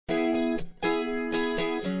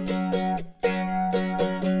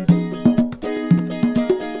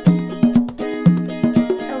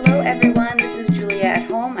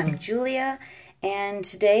and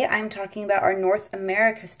today I'm talking about our North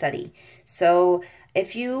America study. So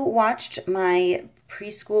if you watched my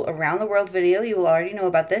preschool around the world video, you will already know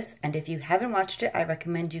about this, and if you haven't watched it, I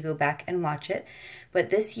recommend you go back and watch it. But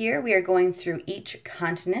this year we are going through each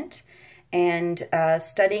continent and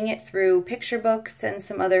studying it through picture books and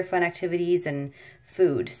some other fun activities and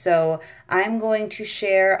food. So I'm going to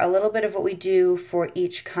share a little bit of what we do for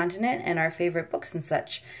each continent and our favorite books and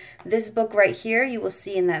such. This book right here, you will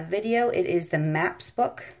see in that video, it is the Maps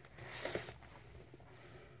book,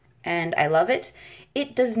 and I love it.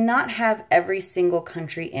 It does not have every single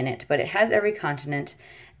country in it, but it has every continent,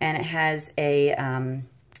 and it has a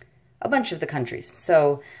bunch of the countries.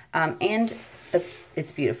 So,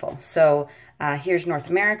 it's beautiful. So here's North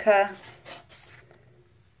America.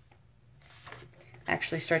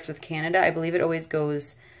 Actually starts with Canada. I believe it always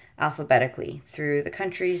goes alphabetically through the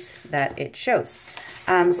countries that it shows.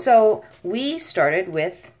 So we started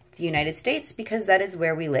with the United States because that is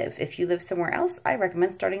where we live. If you live somewhere else, I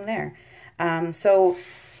recommend starting there. So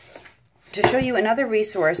to show you another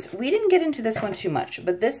resource, we didn't get into this one too much,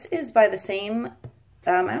 but this is by the same,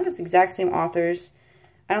 I don't know if it's the exact same authors.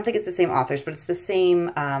 I don't think it's the same authors, but it's the same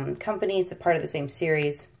company. It's a part of the same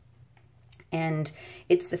series. And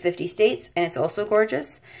it's the 50 states, and it's also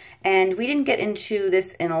gorgeous. And we didn't get into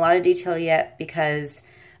this in a lot of detail yet because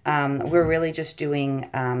we're really just doing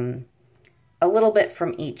a little bit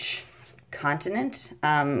from each continent,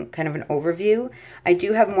 kind of an overview. I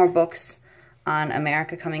do have more books on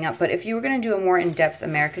America coming up, but if you were going to do a more in-depth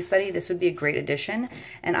America study, this would be a great addition.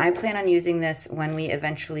 And I plan on using this when we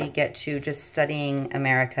eventually get to just studying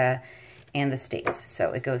America and the states.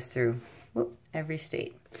 So it goes through every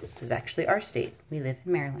state. This is actually our state. We live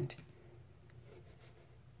in Maryland.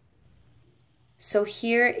 So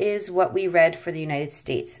here is what we read for the United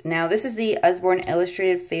States. Now, this is the Usborne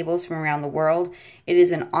Illustrated Fables from Around the World. It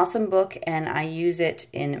is an awesome book, and I use it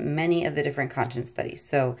in many of the different continent studies.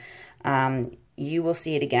 So you will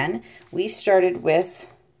see it again. We started with,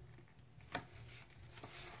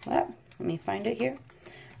 let me find it here,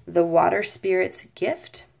 The Water Spirit's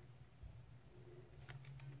Gift.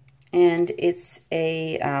 And it's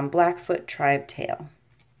a Blackfoot tribe tale.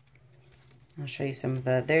 I'll show you some of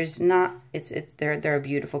the, there are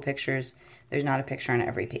beautiful pictures. There's not a picture on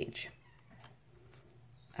every page.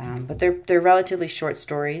 But they're relatively short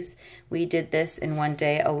stories. We did this in one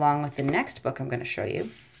day along with the next book I'm going to show you.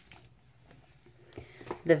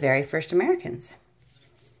 The Very First Americans.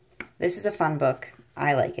 This is a fun book.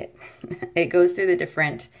 I like it. It goes through the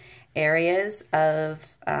different areas of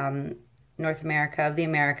North America, of the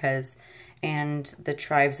Americas, and the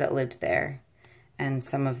tribes that lived there, and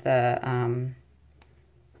some of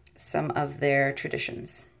their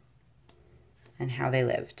traditions and how they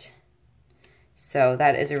lived. So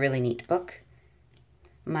that is a really neat book.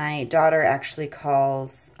 My daughter actually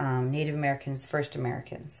calls Native Americans First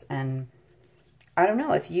Americans, and I don't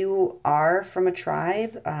know if you are from a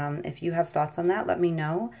tribe. If you have thoughts on that, let me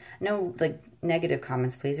know. No, like, negative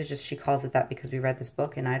comments, please. It's just she calls it that because we read this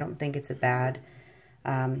book, and I don't think it's a bad.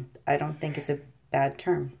 I don't think it's a bad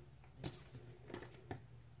term.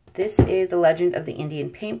 This is The Legend of the Indian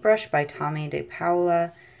Paintbrush by Tommy de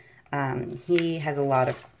Paula. He has a lot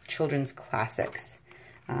of children's classics.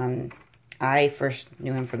 I first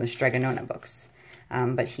knew him from the Stregonona books,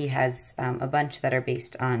 but he has a bunch that are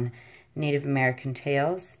based on Native American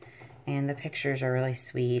tales, and the pictures are really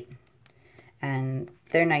sweet, and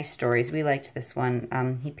they're nice stories. We liked this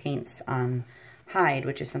one. He paints on hide,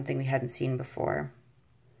 which is something we hadn't seen before.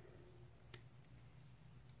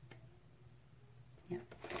 Yeah.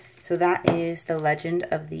 So that is The Legend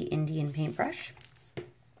of the Indian Paintbrush.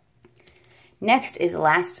 Next is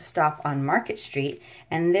Last Stop on Market Street,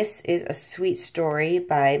 and this is a sweet story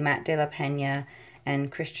by Matt de la Pena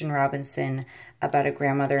and Christian Robinson about a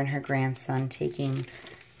grandmother and her grandson taking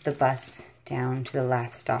the bus down to the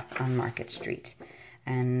last stop on Market Street.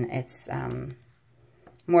 And it's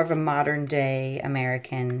more of a modern day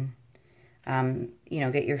American,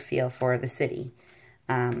 get your feel for the city.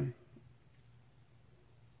 And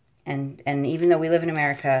even though we live in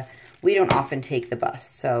America, we don't often take the bus.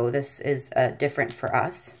 So this is different for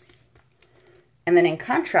us. And then in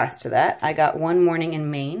contrast to that, I got One Morning in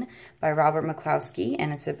Maine by Robert McCloskey,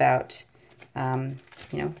 and it's about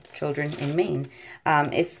children in Maine.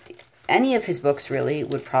 If any of his books really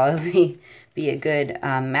would probably be a good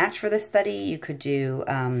match for this study. You could do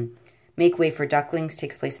Make Way for Ducklings,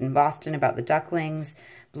 takes place in Boston, about the ducklings.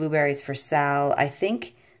 Blueberries for Sal. I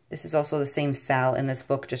think this is also the same Sal in this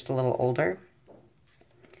book, just a little older.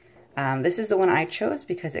 This is the one I chose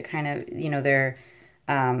because it kind of,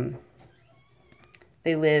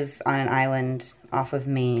 they live on an island off of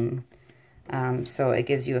Maine. So it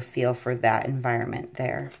gives you a feel for that environment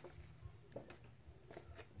there.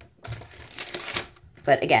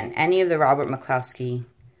 But again, any of the Robert McCloskey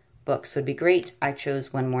books would be great. I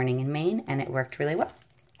chose One Morning in Maine, and it worked really well.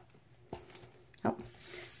 Oh,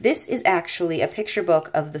 this is actually a picture book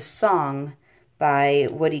of the song by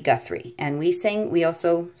Woody Guthrie, and we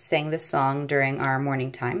also sang this song during our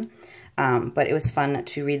morning time, but it was fun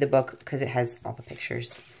to read the book because it has all the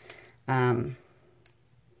pictures. It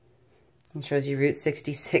shows you Route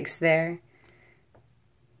 66 there.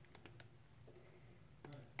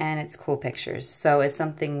 And it's cool pictures. So it's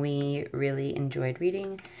something we really enjoyed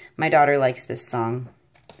reading. My daughter likes this song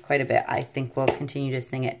quite a bit. I think we'll continue to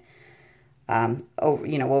sing it.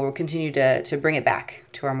 We'll continue to bring it back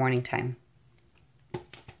to our morning time.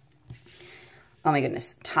 Oh my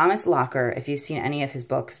goodness. Thomas Locker, if you've seen any of his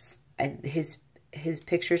books, his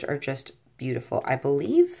pictures are just beautiful. I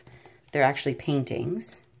believe they're actually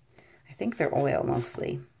paintings. I think they're oil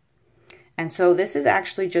mostly. And so this is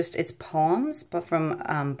actually just, it's poems, but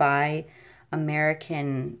from by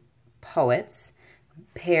American poets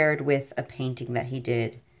paired with a painting that he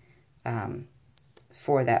did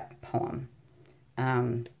for that poem.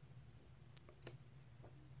 And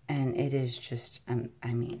it is just,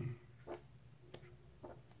 I mean,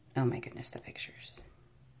 oh my goodness, the pictures.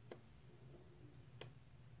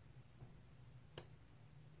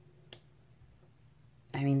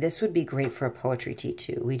 I mean, this would be great for a poetry tea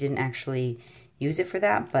too. We didn't actually use it for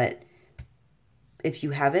that, but if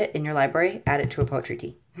you have it in your library, add it to a poetry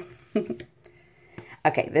tea.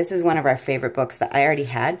 Okay, this is one of our favorite books that I already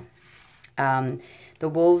had. The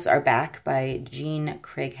Wolves Are Back by Jean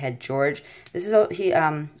Craighead George. This is,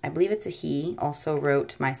 I believe it's a he, also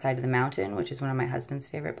wrote My Side of the Mountain, which is one of my husband's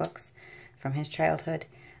favorite books from his childhood.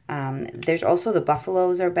 There's also The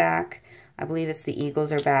Buffaloes Are Back. I believe it's The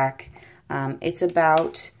Eagles Are Back. It's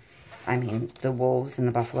about, I mean, the wolves and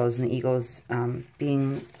the buffaloes and the eagles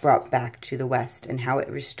being brought back to the West and how it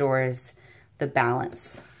restores the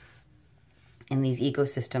balance in these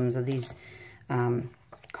ecosystems of these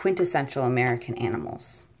quintessential American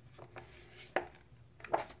animals.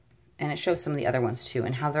 And it shows some of the other ones too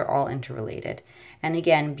and how they're all interrelated. And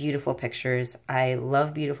again, beautiful pictures. I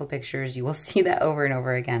love beautiful pictures. You will see that over and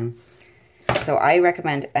over again. So I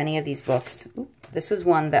recommend any of these books. Ooh, this was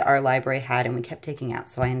one that our library had and we kept taking out,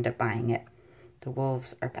 so I ended up buying it. The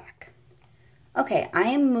Wolves Are Back. Okay, I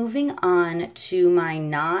am moving on to my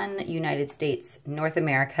non-United States, North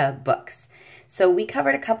America books. So we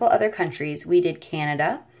covered a couple other countries. We did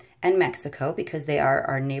Canada and Mexico because they are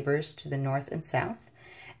our neighbors to the north and south.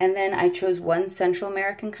 And then I chose one Central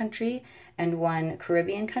American country and one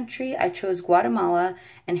Caribbean country. I chose Guatemala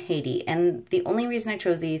and Haiti. And the only reason I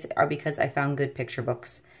chose these are because I found good picture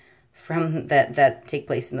books from that take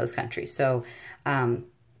place in those countries. So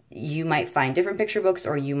you might find different picture books,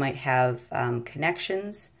 or you might have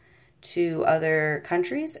connections to other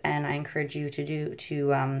countries, and I encourage you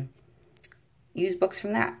to use books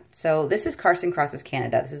from that. So this is Carson Cross's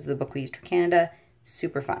Canada. This is the book we used for Canada.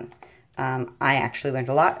 Super fun. I actually learned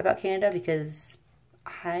a lot about Canada because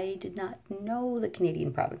I did not know the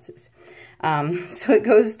Canadian provinces. So it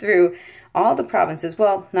goes through all the provinces.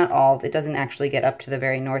 Well, not all. It doesn't actually get up to the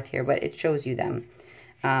very north here, but it shows you them.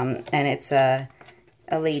 And it's a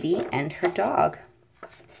lady and her dog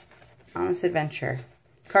on this adventure.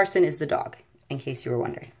 Carson is the dog, in case you were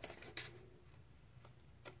wondering.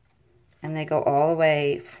 And they go all the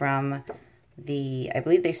way from I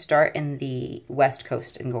believe they start in the west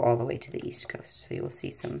coast and go all the way to the east coast. So you will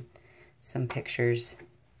see some pictures.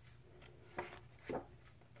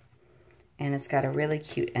 And it's got a really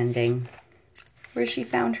cute ending where she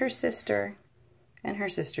found her sister and her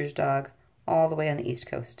sister's dog all the way on the east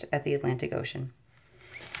coast at the Atlantic Ocean.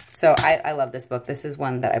 So I love this book. This is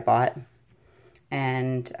one that I bought.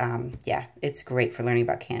 And yeah, it's great for learning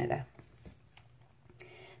about Canada.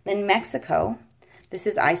 Then Mexico. This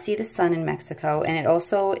is I See the Sun in Mexico. And it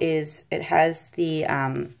also is, it has the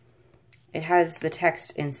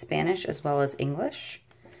text in Spanish as well as English.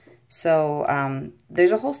 So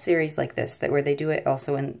there's a whole series like this where they do it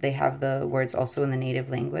also, and they have the words also in the native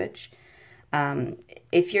language.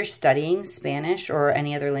 If you're studying Spanish or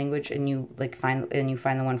any other language and you find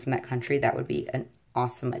the one from that country, that would be an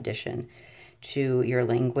awesome addition to your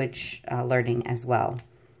language learning as well.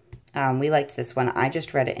 We liked this one. I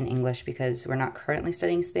just read it in English because we're not currently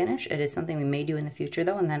studying Spanish. It is something we may do in the future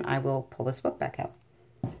though, and then I will pull this book back out.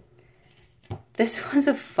 This was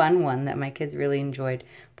a fun one that my kids really enjoyed.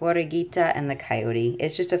 Borreguita and the Coyote.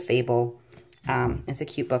 It's just a fable. It's a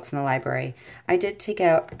cute book from the library. I did take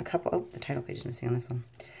out a couple, oh, the title page is missing on this one.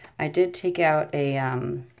 I did take out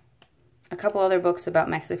a couple other books about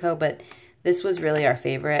Mexico, but this was really our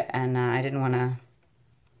favorite, and I didn't want to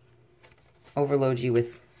overload you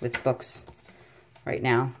with books right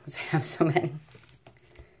now because I have so many.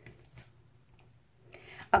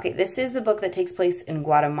 Okay, this is the book that takes place in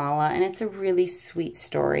Guatemala, and it's a really sweet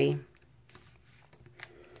story.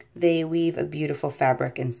 They weave a beautiful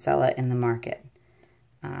fabric and sell it in the market.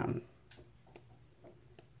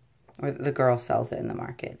 Or the girl sells it in the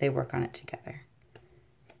market. They work on it together.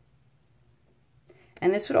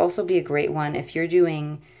 And this would also be a great one if you're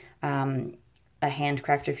doing a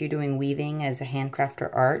handcraft, or if you're doing weaving as a handcraft or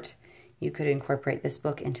art, you could incorporate this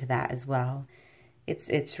book into that as well.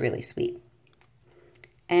 It's really sweet.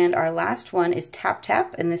 And our last one is Tap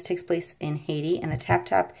Tap, and this takes place in Haiti. And the Tap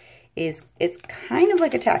Tap it's kind of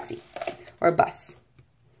like a taxi or a bus.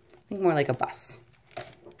 I think more like a bus.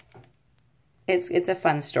 It's a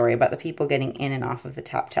fun story about the people getting in and off of the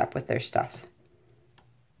Tap Tap with their stuff.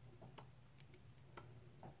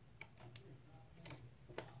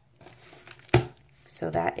 So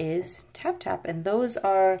that is Tap Tap, and those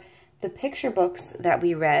are the picture books that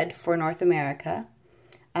we read for North America.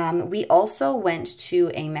 We also went to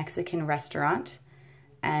a Mexican restaurant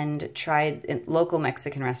and tried a local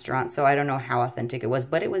Mexican restaurant, so I don't know how authentic it was,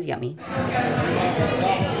 but it was yummy.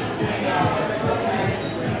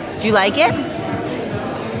 Do you like it?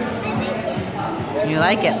 You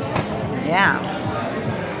like it? Yeah.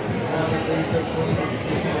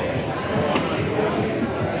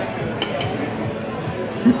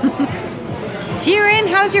 Tyrion,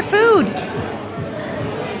 how's your food?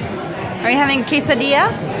 Are you having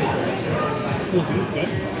quesadilla?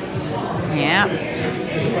 Yeah.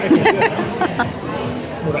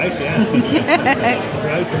 Rice, yeah.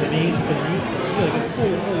 Rice and the beans.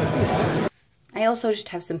 I also just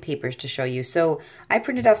have some papers to show you. So I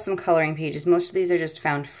printed off some coloring pages. Most of these are just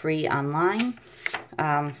found free online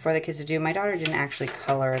for the kids to do. My daughter didn't actually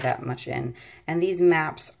color that much in. And these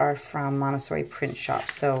maps are from Montessori print shop.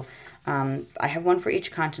 So I have one for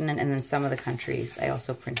each continent, and then some of the countries. I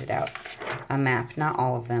also printed out a map, not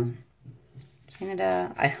all of them.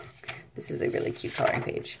 Canada, this is a really cute coloring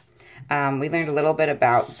page. We learned a little bit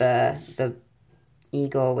about the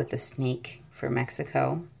eagle with the snake for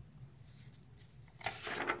Mexico.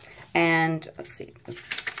 And let's see,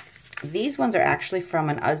 these ones are actually from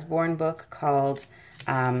an Usborne book called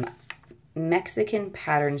Mexican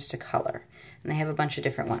Patterns to Color. And they have a bunch of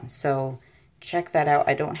different ones. So check that out.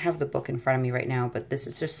 I don't have the book in front of me right now, but this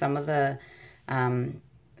is just some of the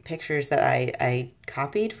pictures that I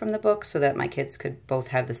copied from the book so that my kids could both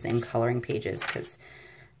have the same coloring pages, because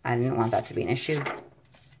I didn't want that to be an issue.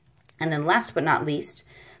 And then last but not least,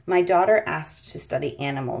 my daughter asked to study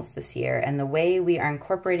animals this year, and the way we are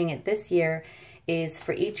incorporating it this year is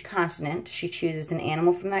for each continent, she chooses an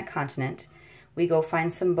animal from that continent. We go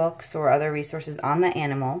find some books or other resources on the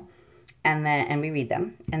animal, and we read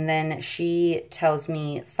them. And then she tells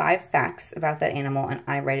me 5 facts about that animal, and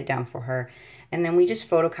I write it down for her. And then we just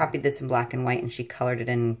photocopied this in black and white, and she colored it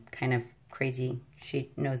in kind of crazy. She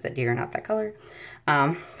knows that deer are not that color.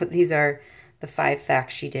 But these are the 5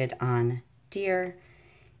 facts she did on deer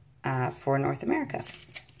for North America.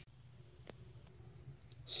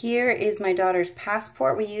 Here is my daughter's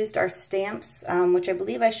passport. We used our stamps, which I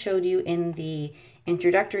believe I showed you in the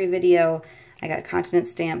introductory video. I got continent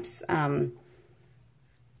stamps. You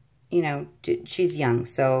know, she's young,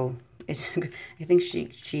 so I think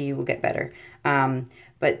she will get better.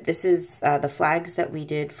 But this is the flags that we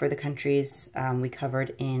did for the countries we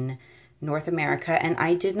covered in North America. And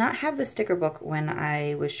I did not have the sticker book when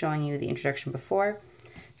I was showing you the introduction before.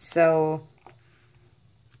 So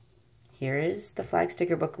here is the flag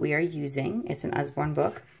sticker book we are using. It's an Usborne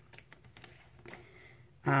book.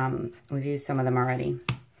 We've used some of them already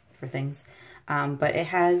for things. But it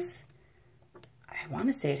has, I want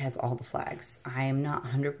to say it has all the flags. I am not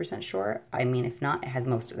 100% sure. I mean, if not, it has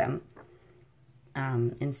most of them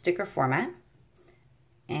in sticker format.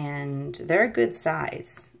 And they're a good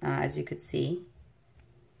size, as you could see.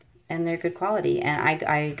 And they're good quality. And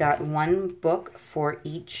I got one book for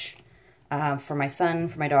each, for my son,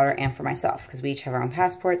 for my daughter, and for myself, because we each have our own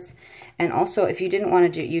passports. And also, if you didn't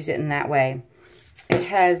want to use it in that way, it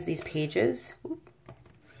has these pages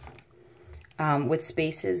with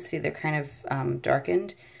spaces. See, they're kind of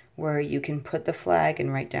darkened, where you can put the flag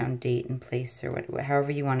and write down date and place, or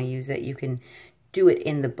however you want to use it. You can do it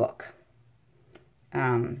in the book.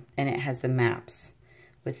 And it has the maps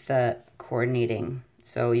with the coordinating.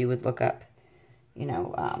 So you would look up, you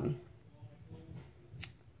know,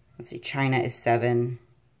 let's see, China is 7.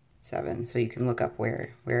 So you can look up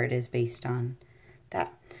where it is based on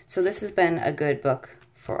that. So this has been a good book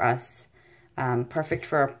for us. Perfect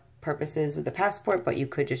for our purposes with the passport, but you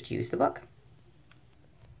could just use the book.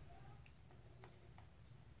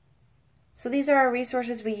 So these are our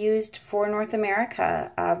resources we used for North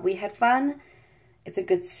America. We had fun. It's a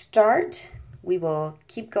good start. We will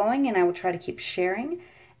keep going, and I will try to keep sharing,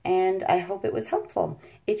 and I hope it was helpful.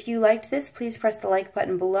 If you liked this, please press the like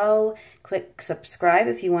button below. Click subscribe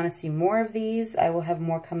if you want to see more of these. I will have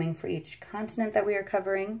more coming for each continent that we are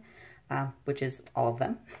covering, which is all of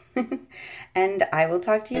them. And I will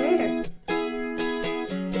talk to you later.